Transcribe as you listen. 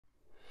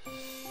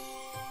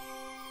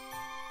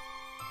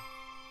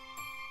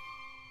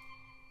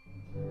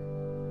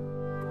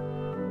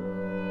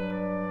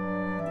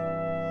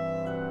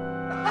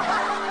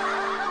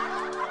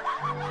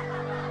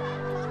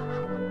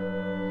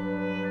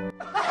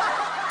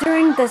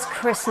During this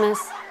Christmas,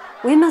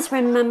 we must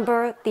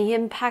remember the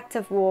impact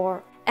of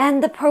war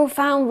and the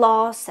profound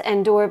loss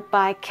endured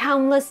by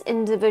countless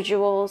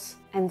individuals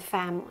and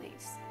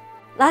families.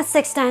 Let's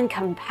extend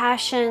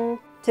compassion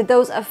to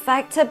those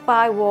affected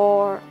by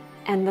war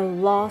and the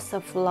loss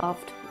of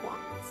loved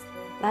ones.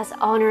 Let's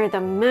honor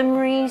the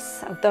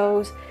memories of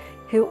those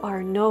who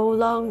are no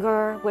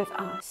longer with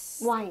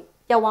us. 喂，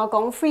又話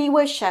講 three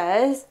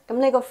wishes，咁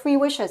呢個 three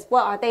wishes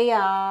what are they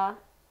啊？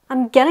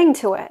 I'm getting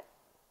to it.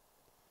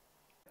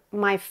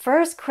 My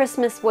first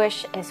Christmas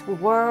wish is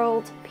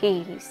world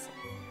peace.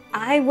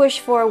 I wish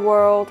for a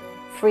world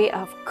free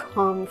of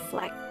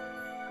conflict.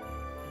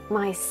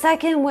 My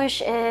second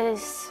wish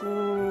is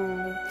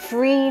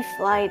free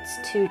flights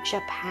to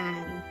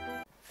Japan.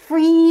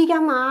 Free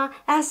㗎嘛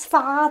 ，as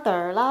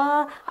father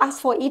啦 ，as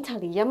for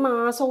Italy 啊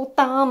嘛 ，so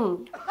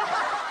dumb.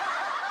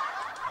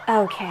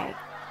 Okay,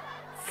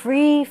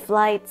 free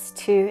flights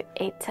to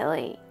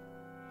Italy.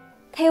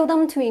 Tell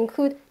them to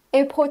include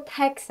airport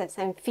taxes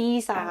and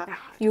fees 啊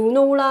 ，you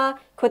know 啦，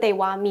佢哋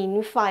話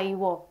免費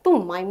喎，都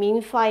唔係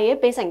免費嘅，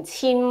俾成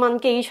1000蚊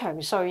機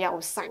場稅又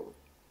成。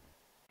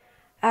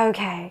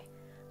Okay,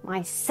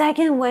 my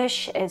second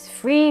wish is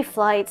free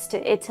flights to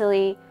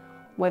Italy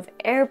with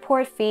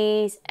airport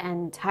fees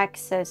and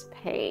taxes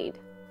paid.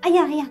 哎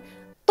呀，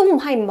都唔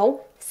係唔好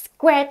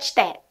 ，scratch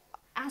that.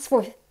 Ask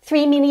for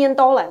 $3 million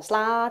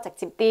啦，直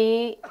接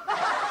啲。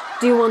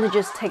Do you want to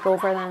just take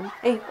over then?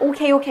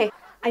 Okay.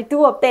 I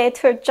do a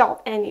better job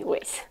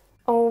anyways.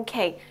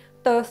 Okay,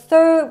 the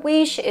third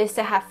wish is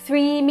to have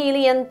 $3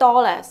 million,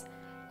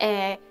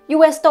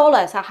 US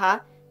dollars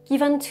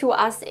given to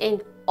us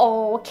in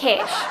all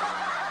cash.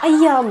 哎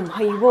呀，唔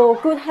係喎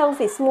 ，good health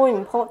is more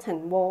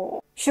important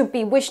喎。Should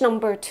be wish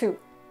number 2.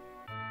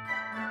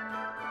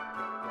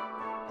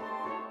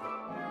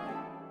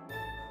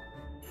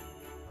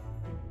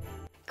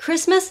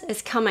 Christmas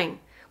is coming.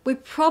 We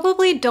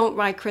probably don't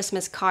write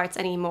Christmas cards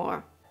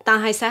anymore. 但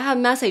係寫下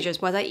messages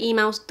或者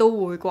emails 都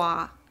會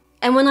啩。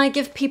And when I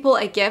give people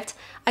a gift,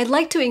 I'd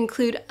like to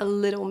include a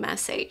little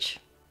message.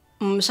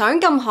 唔想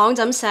咁行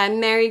就咁寫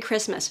Merry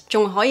Christmas，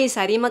 仲可以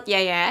寫啲乜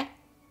嘢嘢？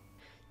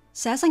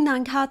寫聖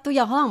誕卡都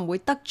有可能會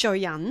得罪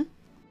人。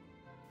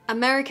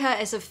America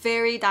is a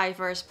very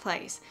diverse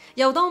place，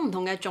 有多唔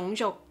同嘅種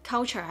族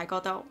culture 喺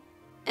嗰度。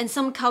And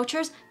some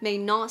cultures may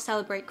not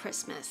celebrate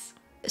Christmas.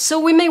 So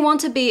we may want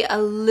to be a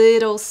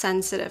little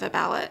sensitive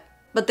about it.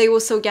 But they will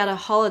still get a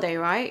holiday,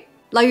 right?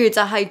 例如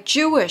就係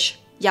Jewish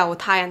猶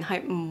太人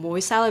係唔會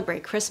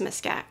celebrate Christmas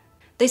嘅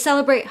 ，they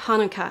celebrate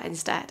Hanukkah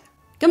instead。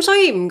咁所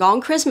以唔講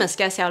Christmas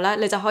嘅時候咧，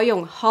你就可以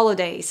用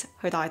holidays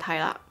去代替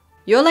啦。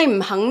如果你唔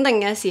肯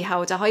定嘅時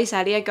候，就可以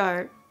寫呢一句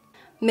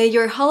May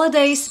your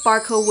holidays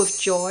sparkle with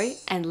joy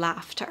and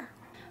laughter.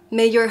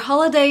 May your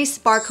holidays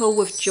sparkle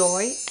with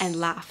joy and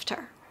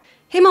laughter.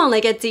 希望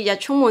你嘅節日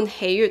充滿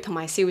喜悅同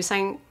埋笑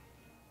聲。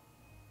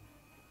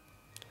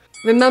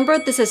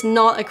Remember, this is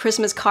not a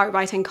Christmas card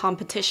writing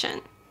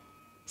competition.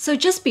 So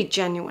just be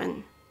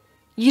genuine.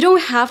 You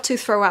don't have to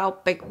throw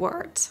out big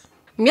words.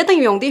 唔一定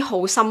要用啲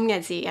好深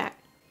嘅字嘅，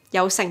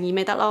有誠意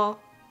咪得咯。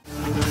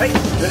Hey,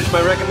 there's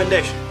my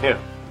recommendation. Here.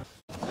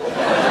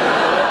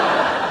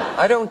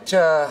 I don't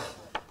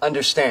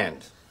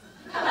understand.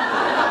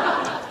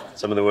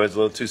 Some of the words a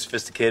little too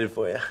sophisticated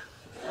for you.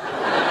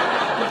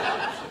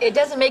 It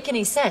doesn't make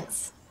any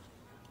sense.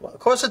 Well, of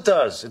course it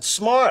does. It's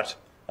smart.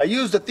 I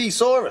used a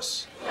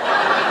thesaurus.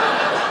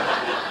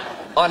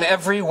 On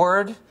every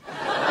word?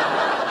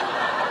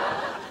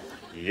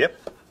 Yep.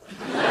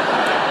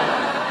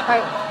 All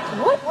right,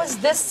 what was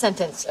this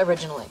sentence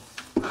originally?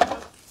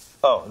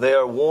 Oh, they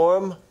are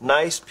warm,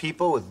 nice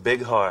people with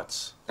big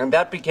hearts. And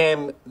that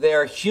became, they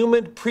are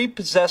humid,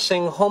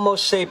 prepossessing Homo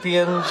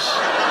sapiens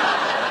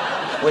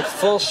with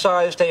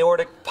full-sized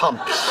aortic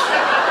pumps.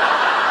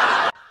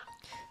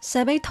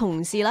 寫俾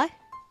同事呢？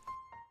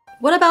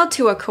 What about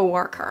to a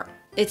coworker?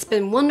 It's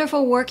been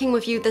wonderful working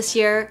with you this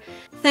year.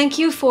 Thank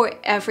you for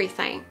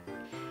everything.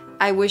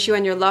 I wish you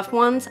and your loved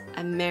ones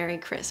a Merry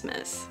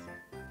Christmas.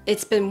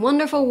 It's been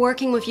wonderful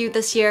working with you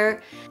this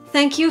year.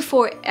 Thank you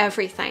for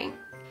everything.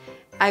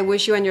 I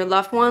wish you and your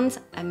loved ones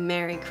a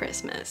Merry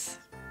Christmas.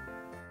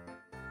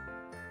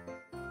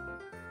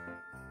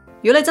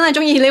 如果你真係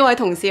鍾意呢位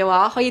同事嘅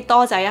話，可以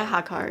多謝一下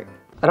佢。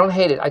I don't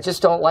hate it. I just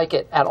don't like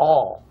it at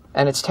all.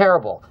 And it's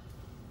terrible.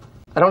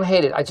 I don't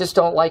hate it. I just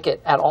don't like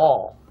it at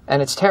all.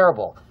 And it's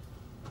terrible.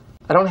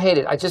 I don't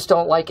hate it. I just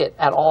don't like it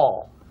at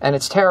all. And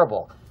it's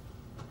terrible.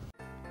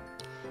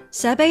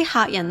 寫俾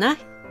客人呢？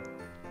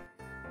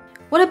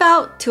 What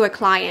about to a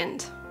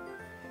client?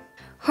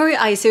 虛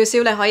偽少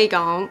少你可以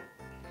講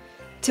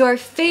To our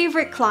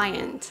favorite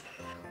client,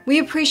 we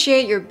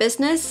appreciate your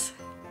business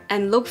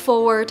and look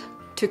forward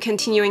to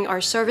continuing our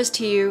service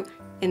to you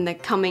in the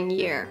coming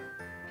year.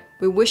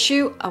 We wish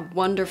you a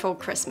wonderful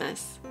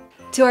Christmas.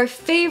 To our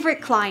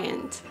favorite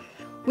client,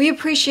 we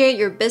appreciate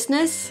your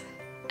business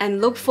and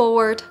look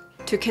forward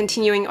to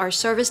continuing our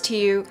service to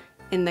you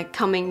in the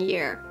coming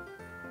year.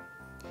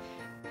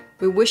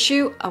 We wish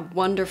you a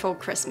wonderful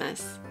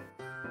Christmas.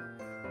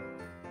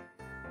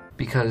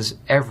 Because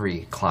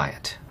every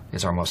client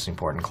is our most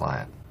important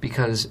client.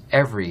 Because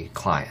every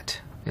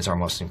client is our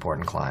most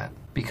important client.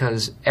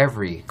 Because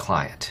every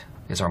client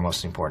is our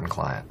most important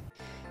client.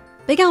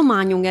 比較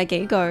萬用嘅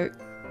幾句。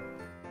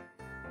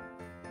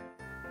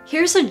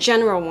Here's a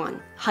general one，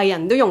 係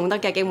人都用得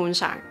嘅基本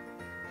上。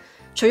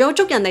除咗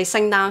祝人哋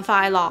聖誕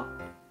快樂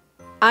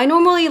I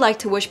normally like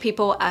to wish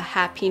people a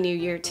happy new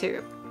year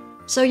too.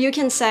 So you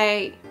can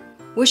say,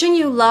 wishing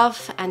you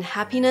love and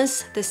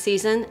happiness this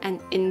season and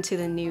into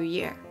the new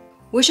year.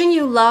 Wishing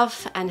you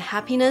love and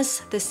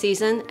happiness this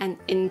season and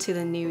into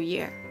the new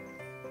year.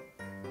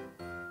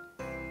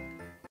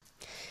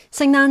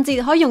 聖誕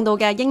節可以用到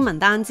嘅英文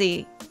單字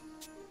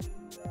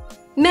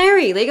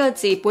Merry 呢個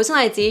字本身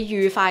係指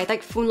愉快的、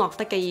歡樂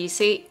的嘅意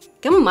思，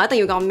咁唔係一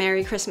定要講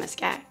Merry Christmas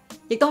嘅，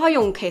亦都可以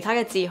用其他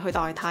嘅字去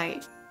代替。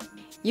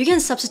You can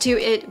substitute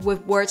it with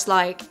words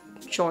like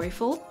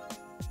joyful,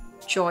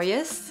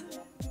 joyous,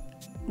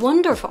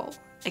 wonderful,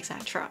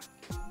 etc.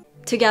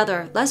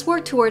 Together, let's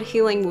work toward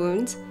healing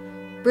wounds,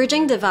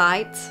 bridging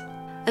divides,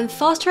 and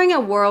fostering a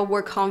world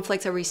where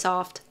conflicts are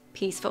resolved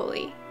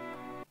peacefully.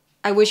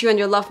 I wish you and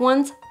your loved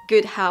ones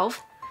good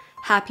health,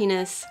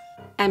 happiness,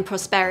 and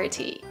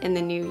prosperity in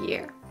the new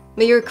year.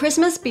 May your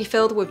Christmas be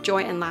filled with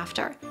joy and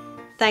laughter.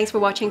 Thanks for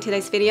watching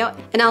today's video,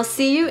 and I'll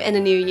see you in the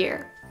new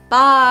year.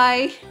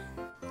 Bye!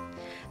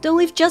 Don't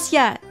leave just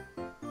yet.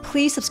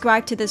 Please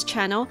subscribe to this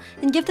channel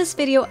and give this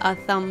video a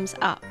thumbs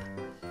up.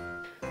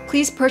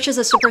 Please purchase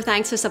a super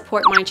thanks to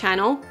support my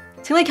channel.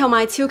 請你購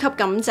買超級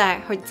感謝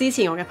去支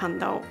持我嘅頻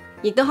道，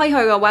亦都可以去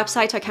個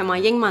website 去購買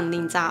英文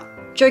練習。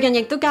最近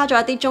亦都加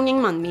咗一啲中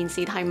英文面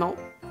試題目。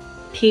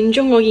片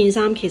中嗰件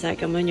衫其實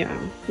係咁樣樣，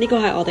呢個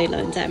係我哋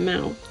兩隻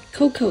貓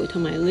Coco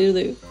同埋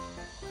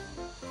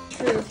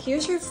Lulu。Truth,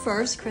 here's your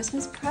first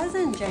Christmas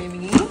present,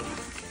 Jamie. Go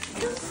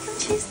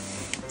choose.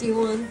 Do you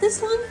want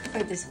this one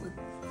or this one?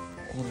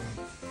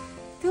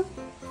 Go.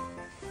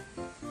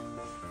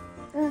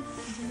 中意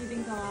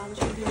邊個啊？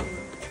中意邊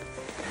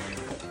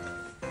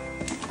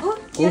個？Oh,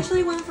 you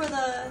actually went for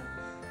the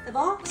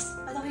box?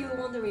 I thought you would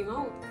want the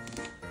remote.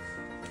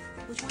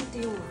 Which one do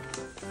you want?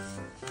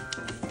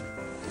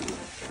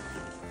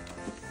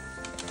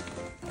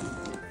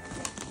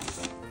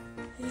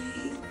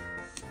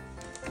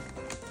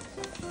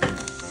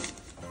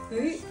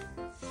 Hey.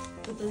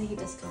 But then he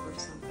discovered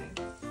something.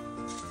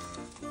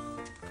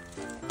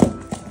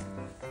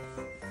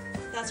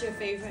 That's your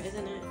favorite,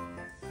 isn't it?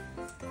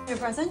 Your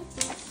present?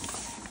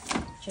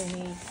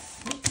 Jamie.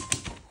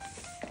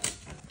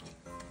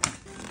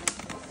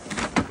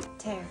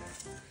 Tear.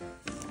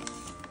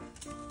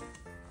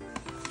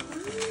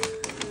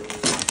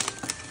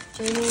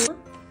 Jamie.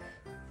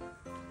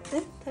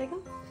 There you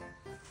go.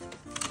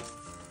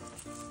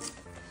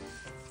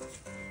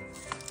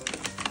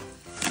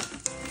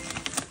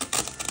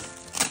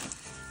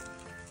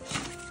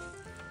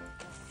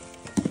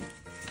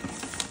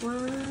 Wow,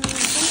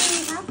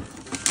 Jamie, up.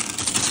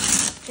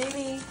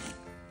 Jamie.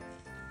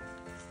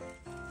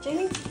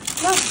 Jamie,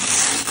 look.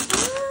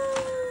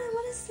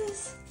 What is this?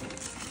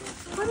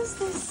 What is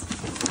this?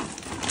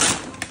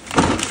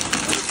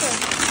 What is this?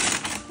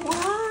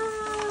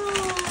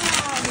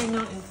 Wow. You're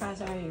not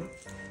impressed, are you?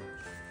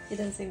 He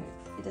doesn't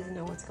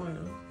know what's going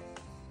on.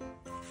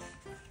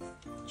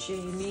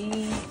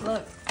 Jamie,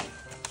 look.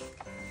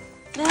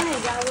 No,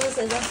 that was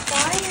at the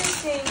fire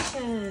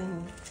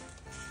station.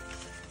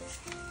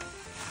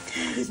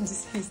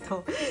 he's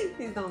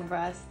not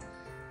impressed.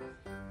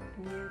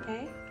 Are you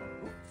okay?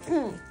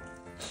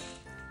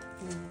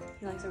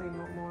 He likes the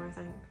remote more, I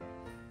think.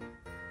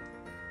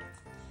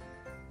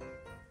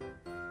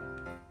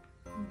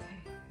 Okay.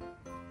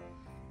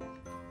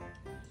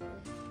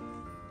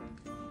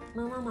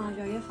 媽媽買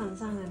咗一份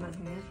生日物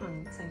同一份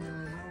聖誕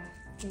禮物，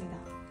邊度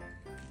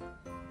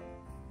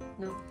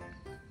 ？No,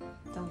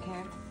 don't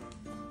care.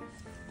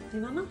 俾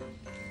媽媽，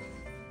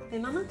俾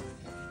媽媽。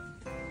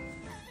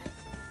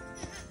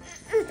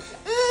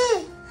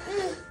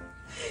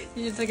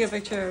You just took a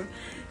picture of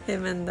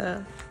him and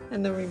the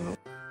remote.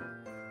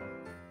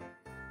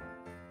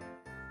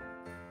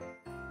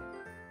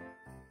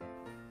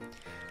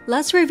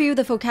 Let's review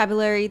the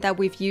vocabulary that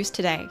we've used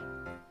today.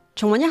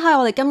 重溫一下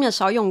我哋今日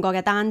所用過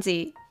嘅單字。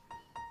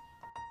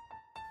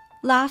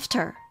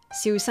Laughter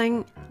笑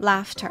聲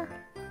laughter.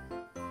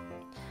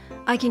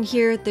 I can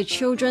hear the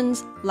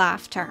children's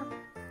laughter.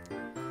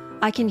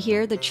 I can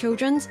hear the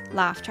children's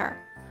laughter.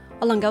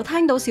 我能夠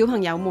聽到小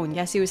朋友們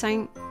嘅笑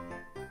聲。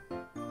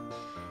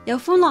有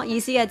歡樂意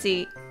思嘅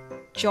字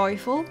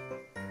joyful,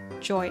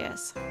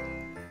 joyous,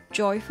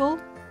 joyful,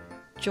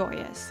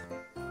 joyous.